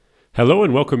Hello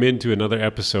and welcome into another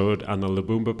episode on the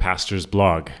Musumba Pastor's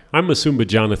blog. I'm Musumba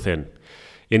Jonathan.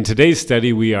 In today's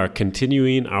study, we are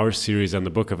continuing our series on the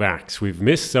book of Acts. We've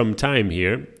missed some time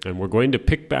here, and we're going to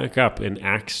pick back up in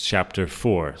Acts chapter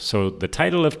 4. So the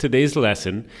title of today's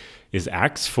lesson is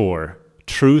Acts 4,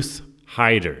 Truth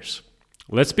Hiders.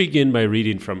 Let's begin by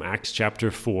reading from Acts chapter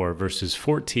 4, verses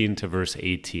 14 to verse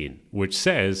 18, which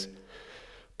says,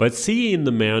 "But seeing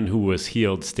the man who was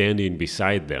healed standing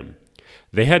beside them,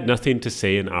 they had nothing to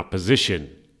say in opposition.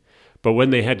 But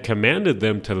when they had commanded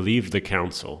them to leave the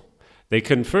council, they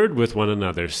conferred with one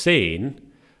another, saying,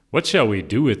 'What shall we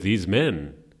do with these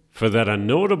men? For that a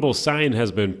notable sign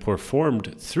has been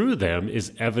performed through them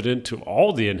is evident to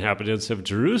all the inhabitants of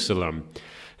Jerusalem,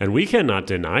 and we cannot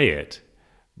deny it.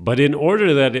 But in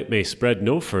order that it may spread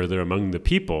no further among the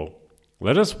people,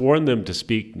 let us warn them to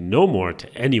speak no more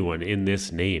to anyone in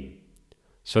this name.'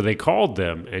 So they called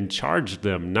them and charged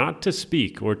them not to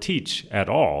speak or teach at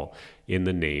all in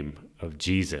the name of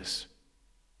Jesus."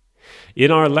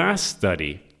 In our last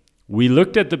study, we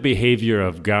looked at the behavior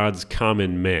of God's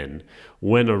common men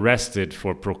when arrested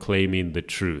for proclaiming the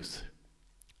truth.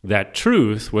 That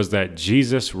truth was that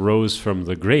Jesus rose from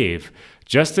the grave,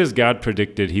 just as God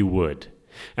predicted he would,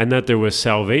 and that there was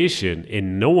salvation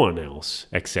in no one else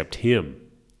except him.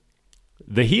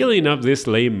 The healing of this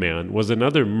lame man was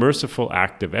another merciful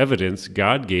act of evidence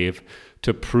God gave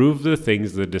to prove the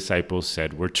things the disciples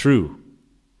said were true.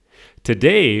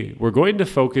 Today, we're going to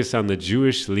focus on the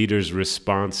Jewish leaders'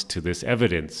 response to this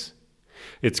evidence.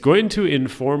 It's going to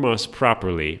inform us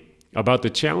properly about the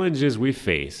challenges we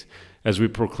face as we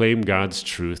proclaim God's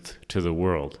truth to the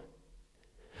world.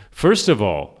 First of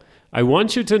all, I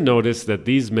want you to notice that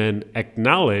these men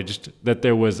acknowledged that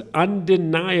there was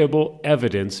undeniable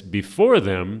evidence before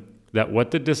them that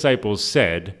what the disciples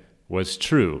said was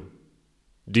true.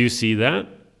 Do you see that?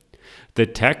 The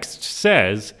text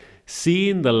says,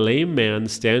 "Seeing the lame man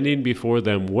standing before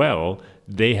them well,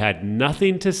 they had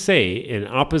nothing to say in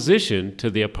opposition to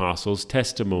the apostles'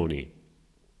 testimony."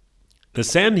 The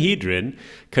Sanhedrin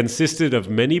consisted of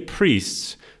many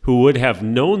priests who would have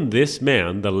known this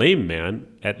man, the lame man,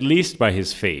 at least by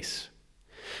his face.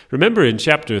 Remember in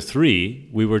chapter 3,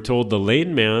 we were told the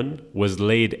lame man was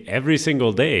laid every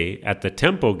single day at the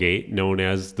temple gate known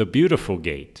as the Beautiful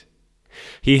Gate.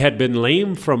 He had been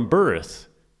lame from birth,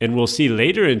 and we'll see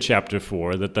later in chapter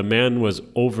 4 that the man was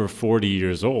over 40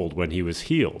 years old when he was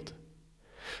healed.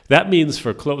 That means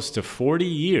for close to 40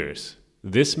 years,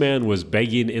 this man was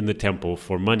begging in the temple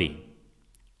for money.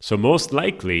 So most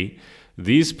likely,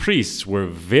 these priests were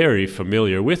very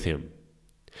familiar with him.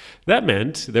 That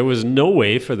meant there was no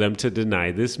way for them to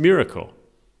deny this miracle.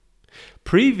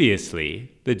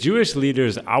 Previously, the Jewish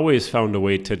leaders always found a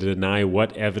way to deny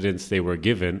what evidence they were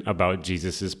given about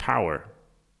Jesus' power.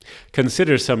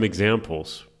 Consider some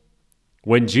examples.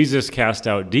 When Jesus cast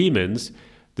out demons,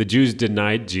 the Jews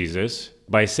denied Jesus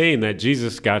by saying that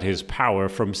Jesus got his power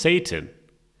from Satan.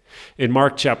 In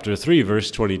Mark chapter 3,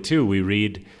 verse 22, we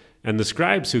read, "And the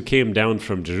scribes who came down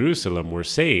from Jerusalem were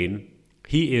saying,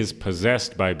 'He is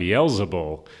possessed by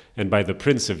Beelzebul, and by the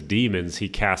prince of demons he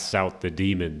casts out the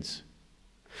demons.'"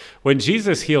 When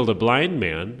Jesus healed a blind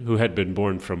man who had been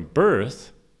born from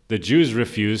birth, the Jews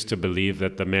refused to believe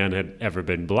that the man had ever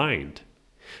been blind.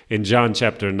 In John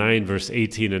chapter 9, verse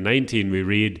 18 and 19, we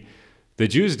read, "The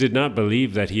Jews did not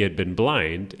believe that he had been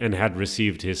blind and had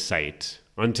received his sight,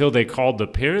 until they called the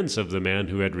parents of the man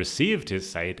who had received his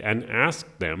sight and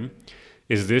asked them,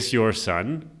 'Is this your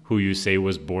son, who you say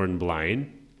was born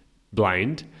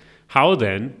blind? How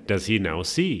then does he now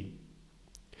see?'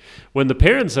 When the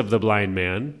parents of the blind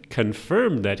man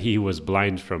confirmed that he was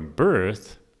blind from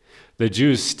birth, the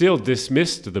Jews still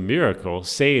dismissed the miracle,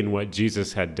 saying what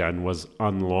Jesus had done was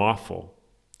unlawful.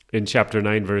 In chapter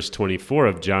 9, verse 24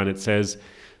 of John, it says,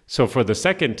 "So for the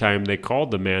second time they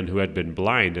called the man who had been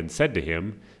blind and said to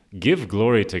him, 'Give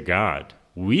glory to God.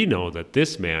 We know that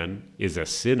this man is a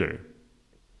sinner.'"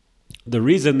 The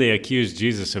reason they accused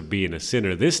Jesus of being a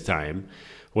sinner this time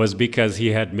was because he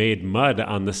had made mud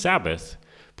on the Sabbath,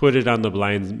 put it on the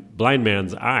blind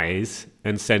man's eyes,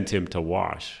 and sent him to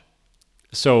wash.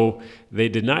 So they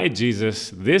denied Jesus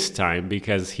this time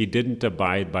because he didn't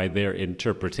abide by their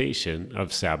interpretation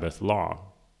of Sabbath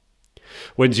law.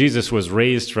 When Jesus was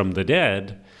raised from the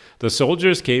dead, the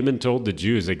soldiers came and told the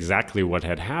Jews exactly what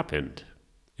had happened.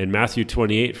 In Matthew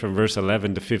 28, from verse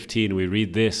 11 to 15, we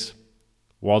read this,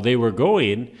 "While they were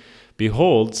going,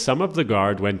 behold, some of the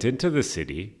guard went into the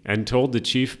city and told the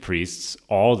chief priests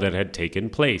all that had taken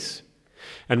place.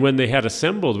 And when they had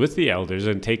assembled with the elders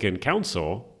and taken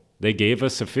counsel, they gave a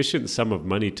sufficient sum of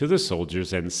money to the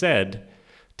soldiers and said,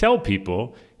 'Tell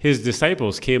people, His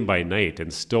disciples came by night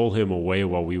and stole him away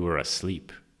while we were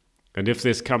asleep. And if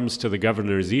this comes to the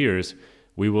governor's ears,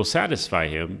 we will satisfy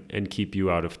him and keep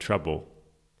you out of trouble."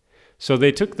 So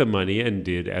they took the money and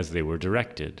did as they were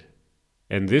directed.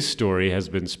 And this story has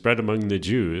been spread among the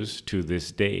Jews to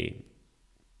this day.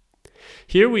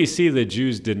 Here we see the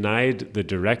Jews denied the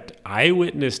direct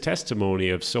eyewitness testimony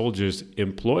of soldiers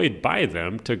employed by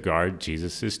them to guard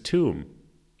Jesus' tomb.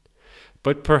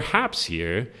 But perhaps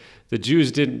here, the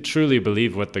Jews didn't truly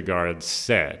believe what the guards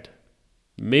said.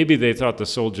 Maybe they thought the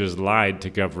soldiers lied to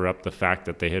cover up the fact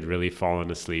that they had really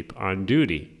fallen asleep on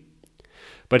duty.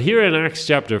 But here in Acts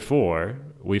chapter 4,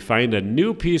 we find a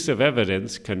new piece of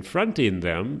evidence confronting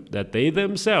them that they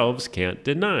themselves can't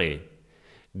deny.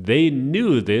 They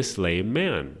knew this lame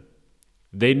man.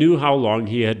 They knew how long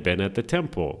he had been at the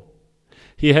temple.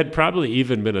 He had probably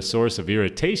even been a source of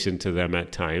irritation to them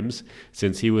at times,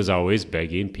 since he was always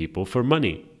begging people for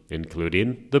money,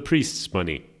 including the priest's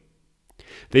money.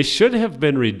 They should have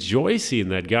been rejoicing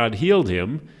that God healed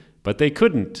him, but they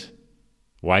couldn't.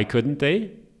 Why couldn't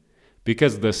they?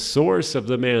 Because the source of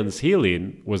the man's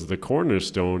healing was the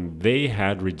cornerstone they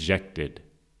had rejected.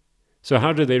 So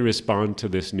how do they respond to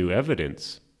this new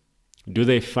evidence? Do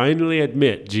they finally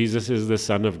admit Jesus is the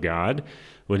Son of God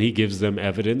when he gives them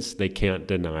evidence they can't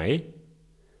deny?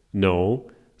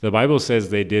 No, the Bible says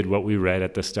they did what we read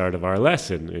at the start of our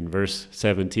lesson in verse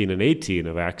 17 and 18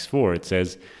 of Acts 4. It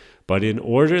says, "But in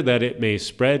order that it may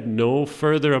spread no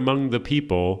further among the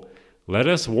people, let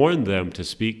us warn them to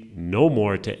speak no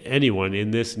more to anyone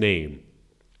in this name."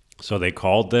 So they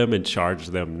called them and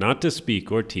charged them not to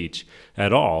speak or teach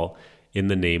at all in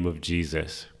the name of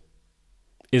Jesus.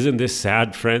 Isn't this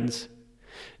sad, friends?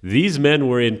 These men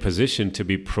were in position to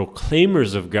be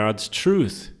proclaimers of God's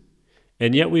truth,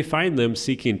 and yet we find them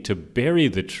seeking to bury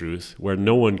the truth where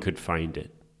no one could find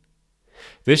it.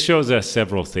 This shows us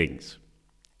several things.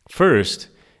 First,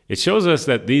 it shows us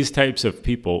that these types of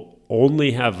people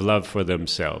only have love for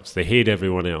themselves. They hate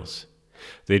everyone else.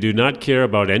 They do not care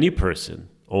about any person,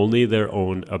 only their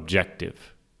own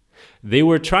objective. They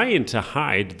were trying to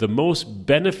hide the most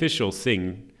beneficial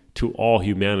thing to all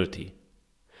humanity.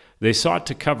 They sought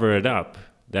to cover it up,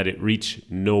 that it reach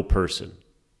no person.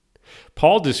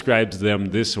 Paul describes them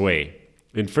this way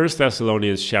in 1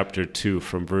 Thessalonians chapter 2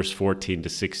 from verse 14 to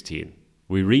 16.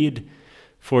 We read,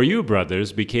 "For you,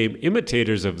 brothers, became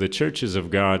imitators of the churches of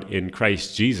God in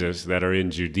Christ Jesus that are in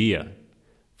Judea.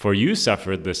 For you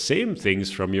suffered the same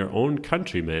things from your own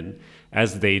countrymen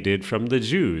as they did from the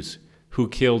Jews, who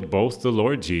killed both the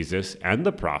Lord Jesus and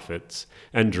the prophets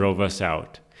and drove us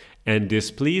out, and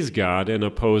displease God and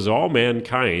oppose all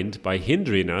mankind by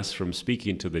hindering us from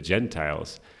speaking to the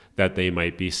Gentiles, that they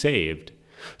might be saved,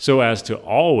 so as to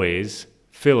always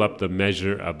fill up the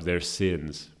measure of their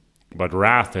sins. But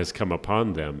wrath has come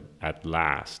upon them at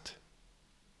last."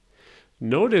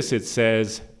 Notice it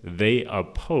says, they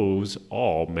oppose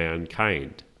all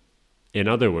mankind. In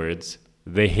other words,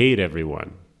 they hate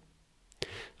everyone.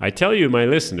 I tell you, my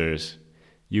listeners,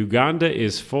 Uganda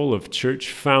is full of church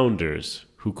founders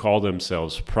who call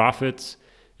themselves prophets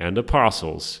and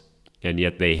apostles, and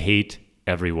yet they hate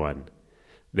everyone.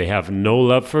 They have no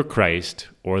love for Christ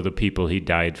or the people he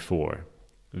died for.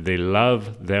 They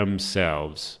love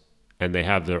themselves, and they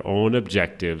have their own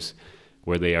objectives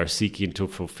where they are seeking to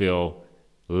fulfill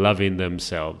loving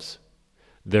themselves.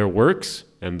 Their works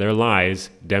and their lies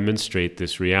demonstrate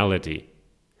this reality.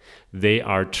 They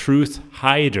are truth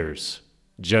hiders,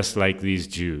 just like these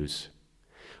Jews.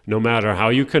 No matter how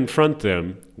you confront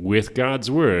them with God's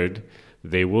word,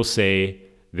 they will say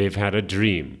they've had a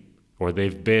dream, or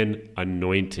they've been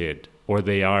anointed, or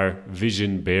they are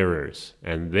vision bearers,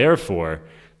 and therefore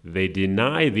they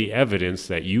deny the evidence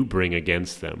that you bring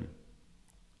against them.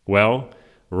 Well,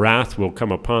 wrath will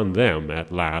come upon them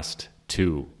at last,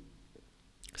 too.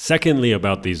 Secondly,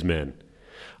 about these men,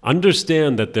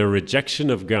 understand that their rejection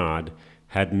of God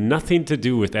had nothing to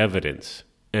do with evidence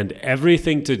and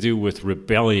everything to do with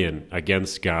rebellion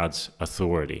against God's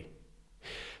authority.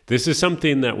 This is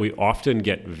something that we often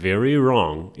get very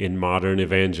wrong in modern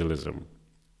evangelism.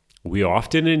 We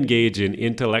often engage in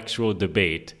intellectual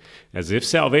debate as if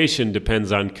salvation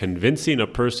depends on convincing a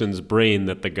person's brain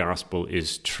that the gospel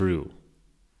is true.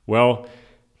 Well,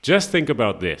 just think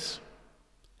about this.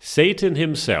 Satan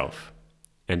himself,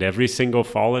 and every single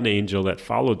fallen angel that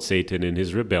followed Satan in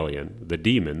his rebellion, the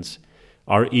demons,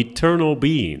 are eternal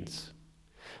beings.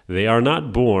 They are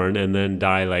not born and then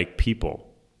die like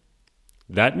people.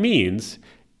 That means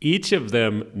each of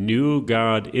them knew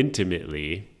God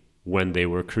intimately when they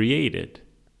were created.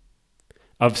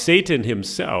 Of Satan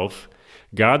himself,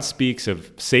 God speaks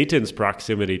of Satan's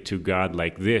proximity to God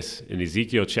like this. In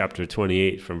Ezekiel chapter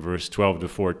 28, from verse 12 to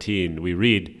 14, we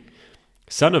read,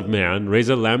 "Son of man, raise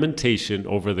a lamentation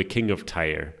over the king of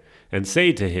Tyre, and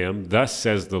say to him, Thus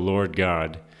says the Lord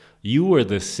God, You were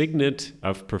the signet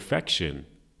of perfection,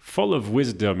 full of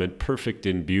wisdom and perfect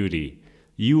in beauty.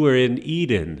 You were in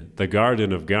Eden, the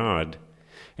garden of God.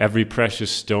 Every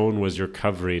precious stone was your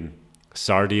covering,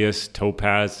 sardius,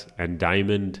 topaz, and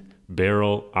diamond,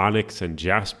 beryl, onyx, and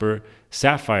jasper,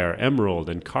 sapphire, emerald,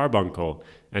 and carbuncle,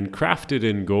 and crafted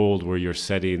in gold were your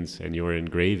settings and your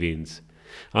engravings.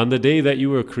 On the day that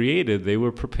you were created, they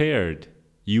were prepared.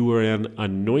 You were an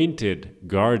anointed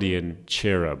guardian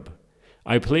cherub.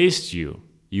 I placed you.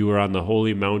 You were on the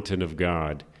holy mountain of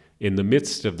God. In the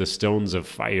midst of the stones of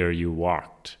fire you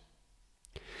walked."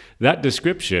 That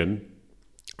description,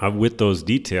 with those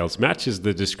details, matches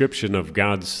the description of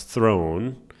God's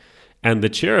throne and the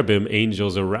cherubim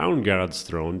angels around God's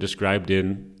throne described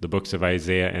in the books of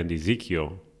Isaiah and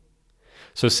Ezekiel.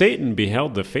 So Satan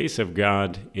beheld the face of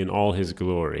God in all his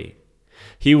glory.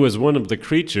 He was one of the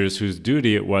creatures whose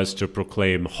duty it was to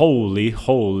proclaim, "Holy,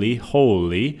 holy,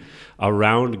 holy,"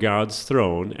 around God's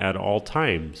throne at all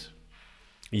times.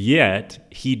 Yet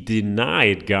he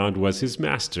denied God was his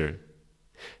master.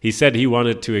 He said he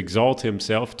wanted to exalt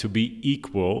himself to be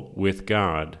equal with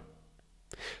God.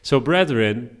 So,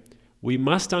 brethren, we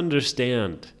must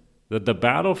understand that the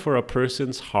battle for a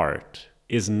person's heart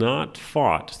is not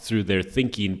fought through their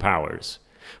thinking powers,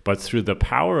 but through the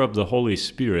power of the Holy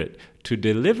Spirit to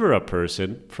deliver a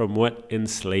person from what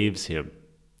enslaves him.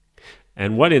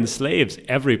 And what enslaves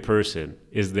every person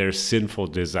is their sinful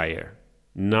desire,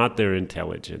 not their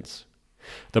intelligence.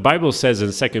 The Bible says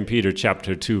in 2 Peter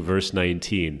chapter 2, verse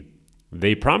 19,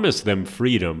 "They promise them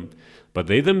freedom, but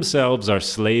they themselves are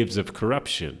slaves of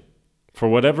corruption. For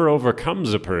whatever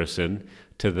overcomes a person,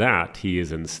 to that he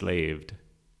is enslaved."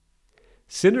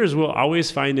 Sinners will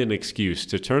always find an excuse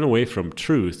to turn away from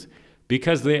truth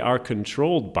because they are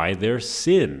controlled by their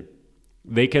sin.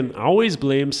 They can always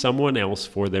blame someone else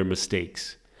for their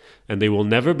mistakes, and they will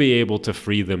never be able to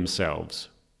free themselves.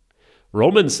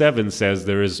 Romans 7 says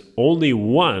there is only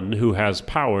one who has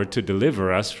power to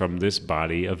deliver us from this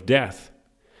body of death.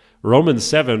 Romans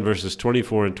 7 verses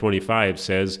 24 and 25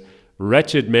 says,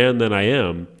 "Wretched man that I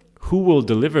am, who will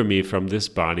deliver me from this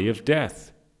body of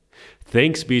death?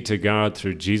 Thanks be to God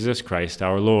through Jesus Christ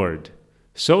our Lord.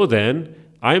 So then,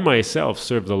 I myself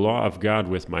serve the law of God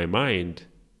with my mind,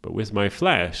 but with my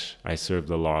flesh I serve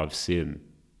the law of sin."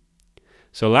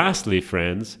 So lastly,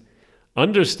 friends,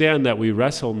 understand that we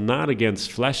wrestle not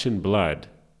against flesh and blood,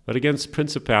 but against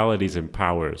principalities and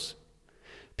powers.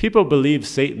 People believe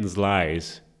Satan's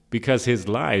lies because his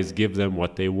lies give them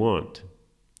what they want.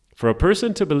 For a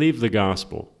person to believe the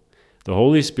gospel, the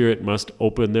Holy Spirit must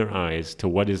open their eyes to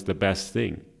what is the best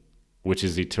thing, which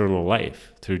is eternal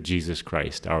life through Jesus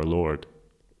Christ our Lord.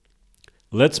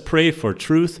 Let's pray for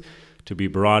truth to be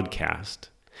broadcast,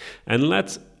 and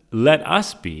let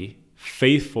us be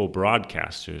faithful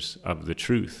broadcasters of the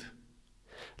truth.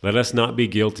 Let us not be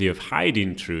guilty of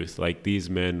hiding truth like these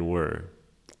men were.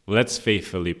 Let's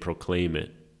faithfully proclaim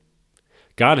it.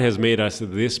 God has made us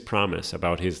this promise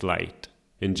about his light.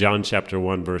 In John chapter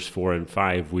 1, verse 4 and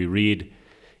 5, we read,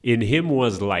 "In him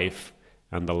was life,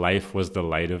 and the life was the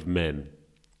light of men.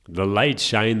 The light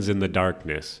shines in the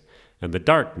darkness, and the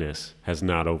darkness has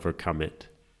not overcome it."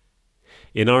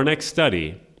 In our next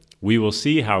study, we will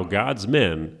see how God's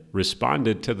men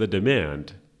responded to the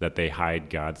demand that they hide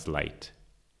God's light.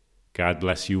 God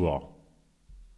bless you all.